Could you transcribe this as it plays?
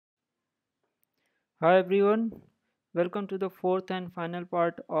Hi everyone, welcome to the fourth and final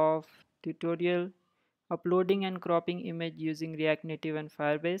part of tutorial uploading and cropping image using React Native and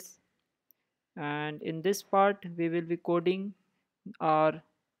Firebase. And in this part we will be coding our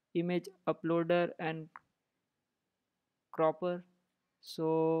image uploader and cropper.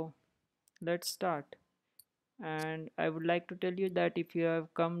 So let's start. And I would like to tell you that if you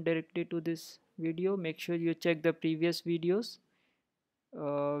have come directly to this video, make sure you check the previous videos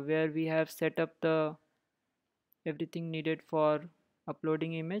where we have set up the everything needed for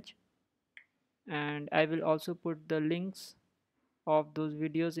uploading image, and I will also put the links of those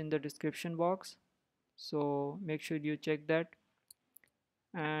videos in the description box, so make sure you check that.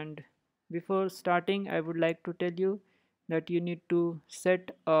 And before starting, I would like to tell you that you need to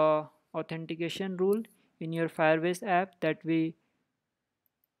set a authentication rule in your Firebase app that we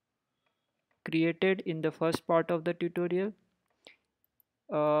created in the first part of the tutorial.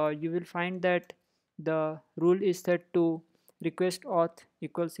 You will find that the rule is set to request auth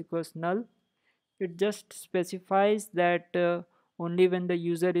equals null. It just specifies that only when the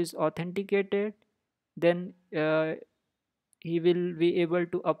user is authenticated, then he will be able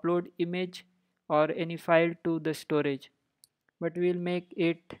to upload image or any file to the storage. But we will make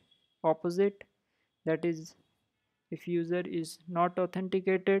it opposite, that is, if user is not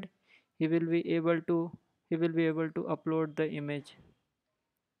authenticated, he will be able to upload the image.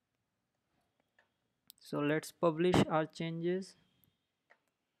 So let's publish our changes.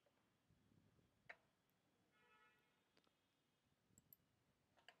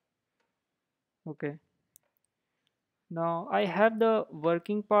 Okay, now I have the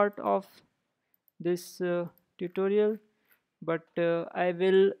working part of this tutorial, but I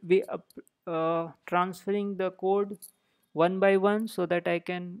will be transferring the code one by one so that I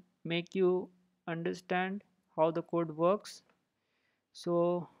can make you understand how the code works.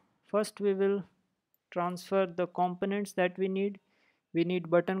 So first we will transfer the components that we need. We need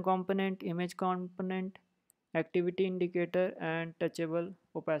button component, image component, activity indicator, and touchable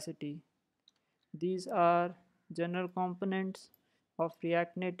opacity. These are general components of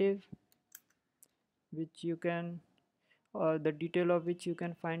React Native, which you can the detail of which you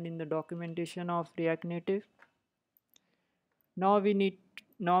can find in the documentation of React Native. Now we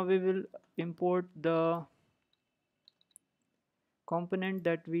will import the component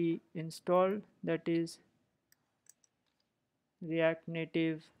that we installed, that is React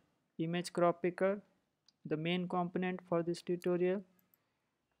Native image crop picker, the main component for this tutorial.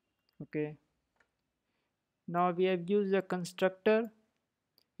 Okay, now we have used a constructor.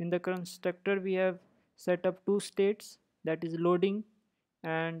 In the constructor we have set up two states, that is loading,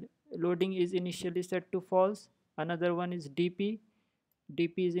 and loading is initially set to false. Another one is dp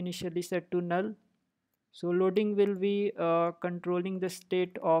is initially set to null. So loading will be controlling the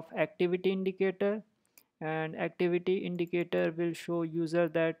state of activity indicator, and activity indicator will show user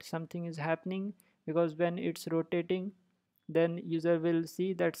that something is happening, because when it's rotating, then user will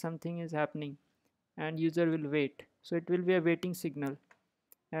see that something is happening and user will wait. So it will be a waiting signal.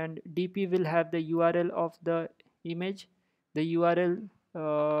 And dp will have the url of the image, the url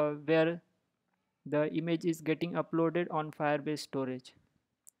where the image is getting uploaded on Firebase storage.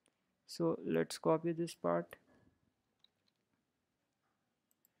 So let's copy this part.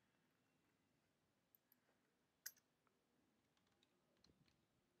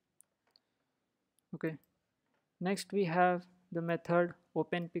 Okay, next we have the method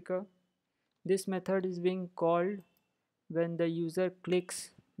openPicker. This method is being called when the user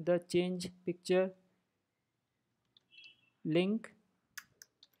clicks the change picture link.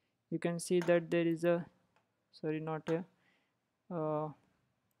 You can see that there is a, sorry, not a, uh,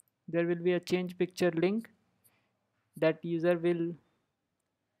 there will be a change picture link that user will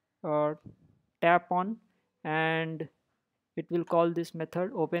uh, tap on, and it will call this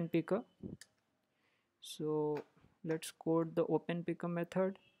method openPicker. So let's code the openPicker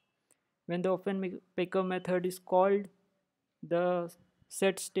method. When the openPicker method is called, the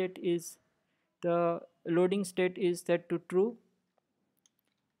set state is, the loading state is set to true,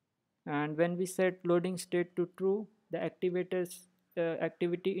 and when we set loading state to true, the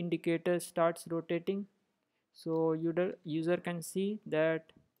activity indicator starts rotating, so user can see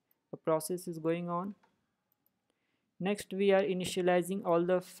that a process is going on. Next we are initializing all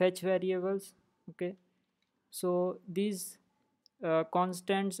the fetch variables. Okay, so these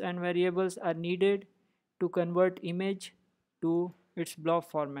constants and variables are needed to convert image to its blob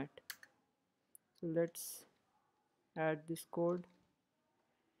format. So let's add this code.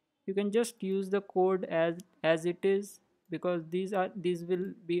 You can just use the code as it is, because these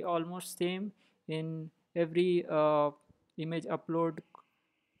will be almost same in every image upload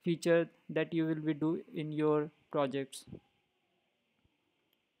feature that you will be do in your projects.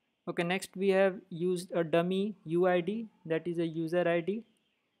 Okay, next we have used a dummy UID, that is a user ID,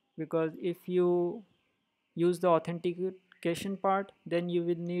 because if you use the authentication part, then you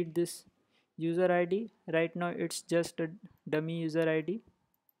will need this user ID. Right now it's just a dummy user ID.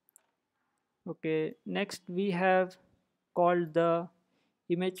 Okay, next we have called the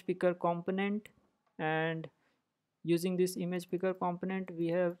image picker component, and using this image picker component we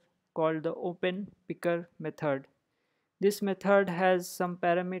have called the open picker method. This method has some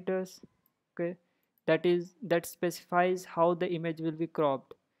parameters, okay, that specifies how the image will be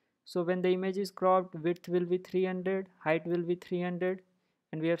cropped. So when the image is cropped, width will be 300, height will be 300,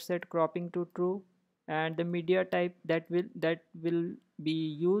 and we have set cropping to true, and the media type that will be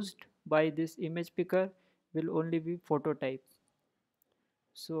used by this image picker will only be photo type.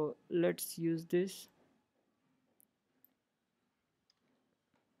 So let's use this.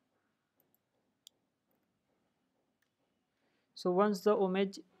 So once the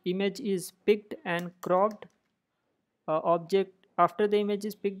image is picked and cropped, object after the image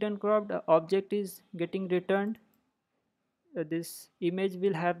is picked and cropped, object is getting returned. This image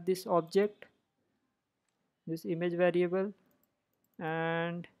will have this object, this image variable,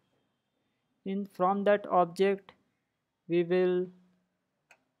 and in from that object we will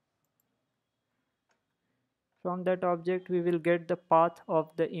get the path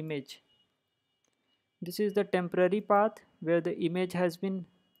of the image. This is the temporary path where the image has been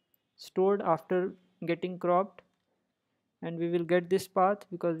stored after getting cropped, and we will get this path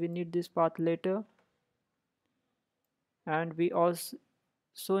because we need this path later. And we also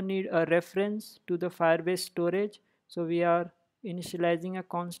need a reference to the Firebase storage, so we are initializing a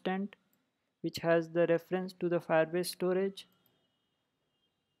constant which has the reference to the Firebase storage.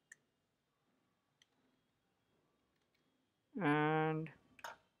 And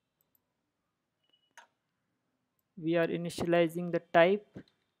we are initializing the type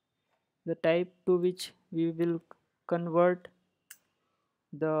to which we will convert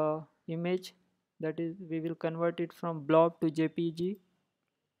the image, that is we will convert it from blob to JPG.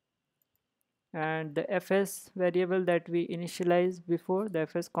 And the fs variable that we initialized before, the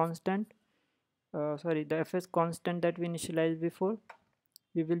fs constant, the fs constant that we initialized before,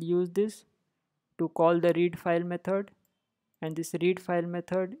 we will use this to call the read file method. And this read file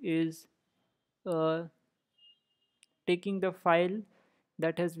method is uh, taking the file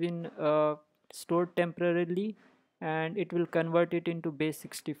that has been stored temporarily, and it will convert it into base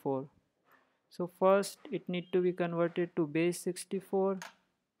 64. So first it need to be converted to base 64,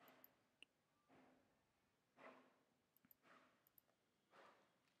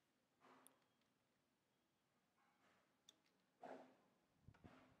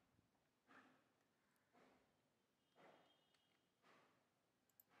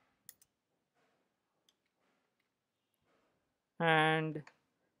 and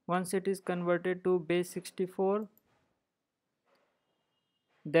once it is converted to base 64,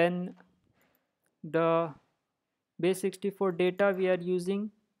 then the base 64 data we are using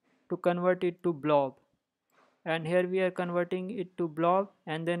to convert it to blob, and here we are converting it to blob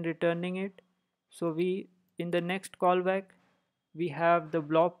and then returning it. So we, in the next callback, we have the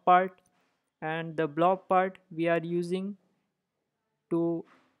blob part, and the blob part we are using to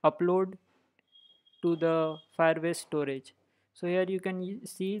upload to the Firebase storage. So here you can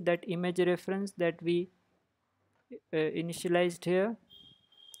see that image reference that we initialized here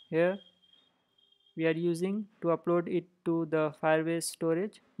we are using to upload it to the Firebase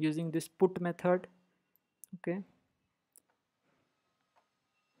storage using this put method. Okay,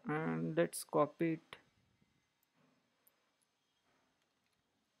 and let's copy it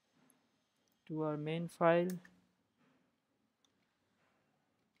to our main file.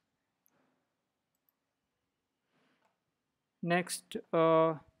 Next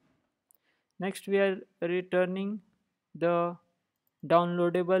next we are returning the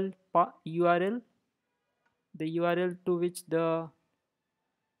downloadable URL, the URL to which the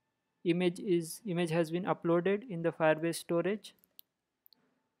image has been uploaded in the Firebase storage.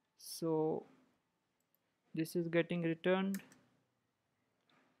 So this is getting returned,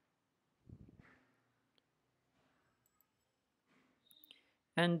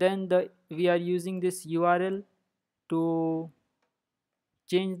 and then we are using this URL to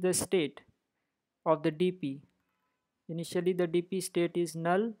change the state of the DP. Initially the DP state is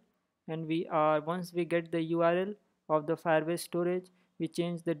null, and once we get the URL of the Firebase storage, we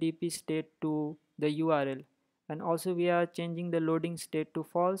change the DP state to the URL. And also we are changing the loading state to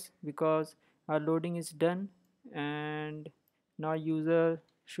false because our loading is done, and now user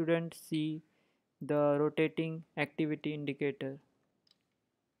shouldn't see the rotating activity indicator.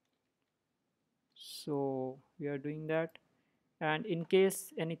 So we are doing that, and in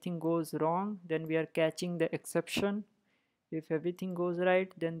case anything goes wrong, then we are catching the exception. If everything goes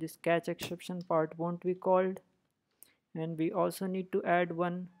right, then this catch exception part won't be called. And we also need to add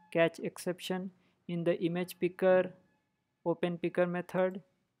one catch exception in the image picker open picker method.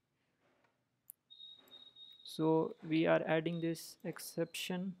 So we are adding this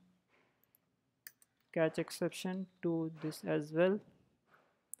exception, catch exception, to this as well.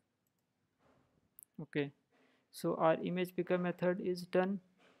 Okay, so our image picker method is done.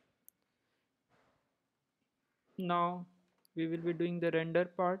 Now we will be doing the render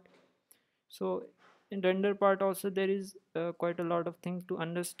part. So in render part also there is quite a lot of things to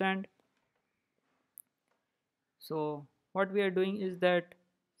understand. So what we are doing is that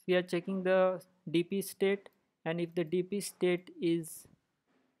we are checking the DP state, and if the DP state is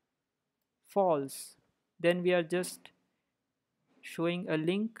false, then we are just showing a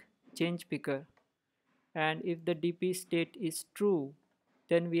link change picker, and if the DP state is true,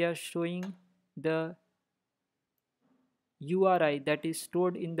 then we are showing the URI that is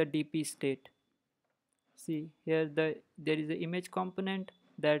stored in the DP state. See here, there is an image component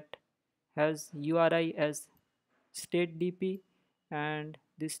that has URI as state DP, and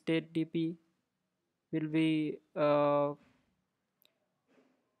this state DP will be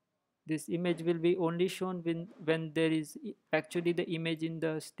this image will be only shown when there is actually the image in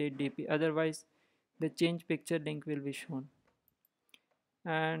the state DP, otherwise the change picture link will be shown.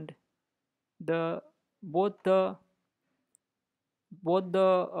 And the both the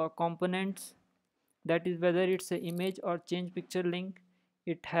components, that is whether it's an image or change picture link,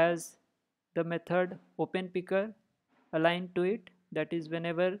 it has the method open picker aligned to it. That is,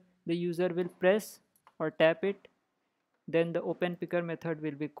 whenever the user will press or tap it, then the open picker method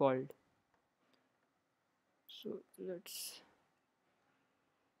will be called. So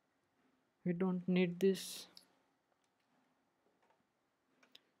we don't need this,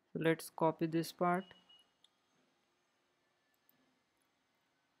 so let's copy this part.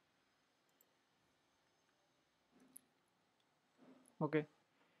 Okay,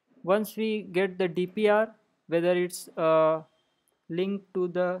 once we get the DPR, whether it's a link to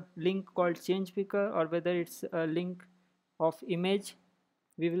the link called change picker or whether it's a link of image,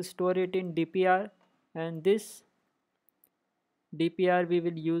 we will store it in DPR, and this DPR we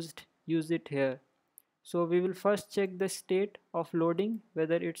will use it here. So we will first check the state of loading,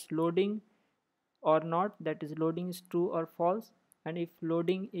 whether it's loading or not, that is loading is true or false. And if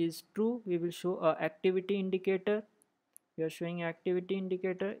loading is true, we will show a activity indicator. We are showing activity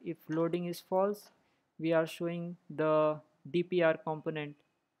indicator. If loading is false, we are showing the DPR component,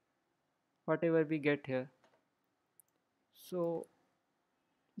 whatever we get here. So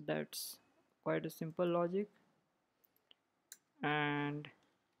that's quite a simple logic, and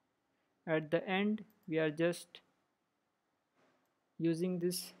at the end we are just using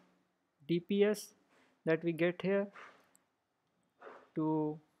this DPS that we get here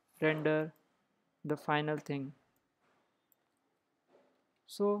to render the final thing.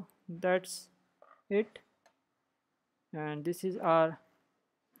 So that's it, and this is our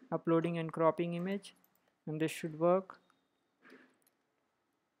uploading and cropping image, and this should work.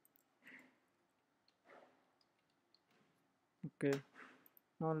 Okay,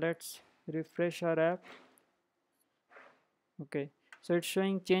 now let's refresh our app. Okay, so it's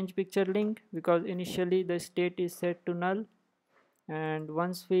showing change picture link because initially the state is set to null, and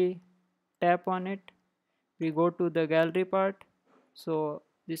once we tap on it, we go to the gallery part. So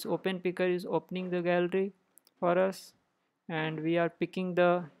this open picker is opening the gallery for us, and we are picking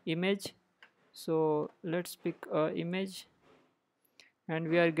the image. So let's pick a image, and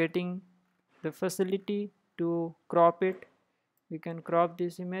we are getting the facility to crop it. We can crop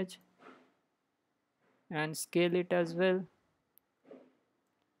this image and scale it as well.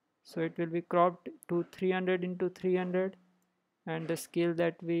 So it will be cropped to 300 into 300, and the scale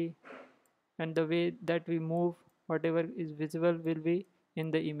that we and the way that we move whatever is visible will be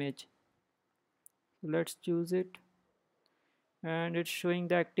in the image. So let's choose it, and it's showing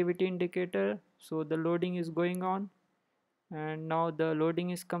the activity indicator. So the loading is going on, and now the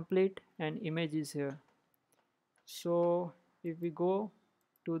loading is complete and image is here. So if we go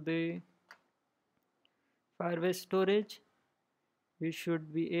to the Firebase storage, we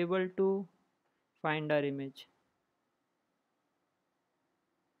should be able to find our image.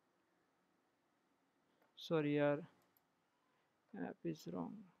 Sorry, our app is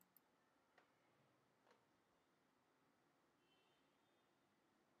wrong.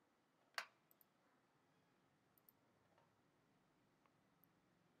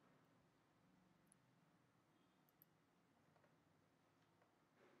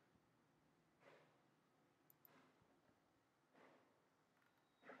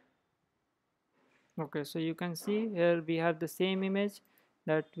 Okay, so you can see here we have the same image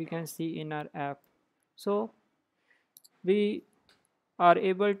that we can see in our app. So we are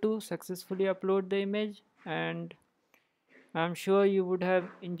able to successfully upload the image, and I'm sure you would have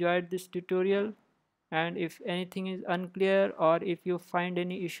enjoyed this tutorial. And if anything is unclear or if you find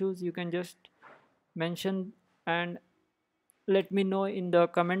any issues, you can just mention and let me know in the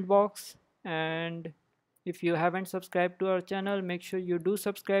comment box. And if you haven't subscribed to our channel, make sure you do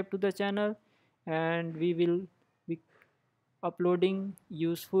subscribe to the channel, and we will be uploading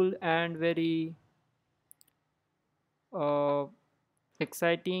useful and very uh,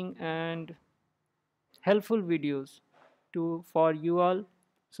 exciting and helpful videos for you all.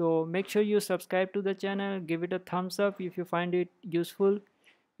 So make sure you subscribe to the channel, give it a thumbs up if you find it useful,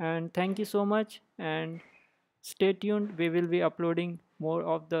 and thank you so much, and stay tuned, we will be uploading more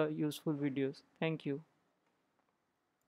of the useful videos. Thank you.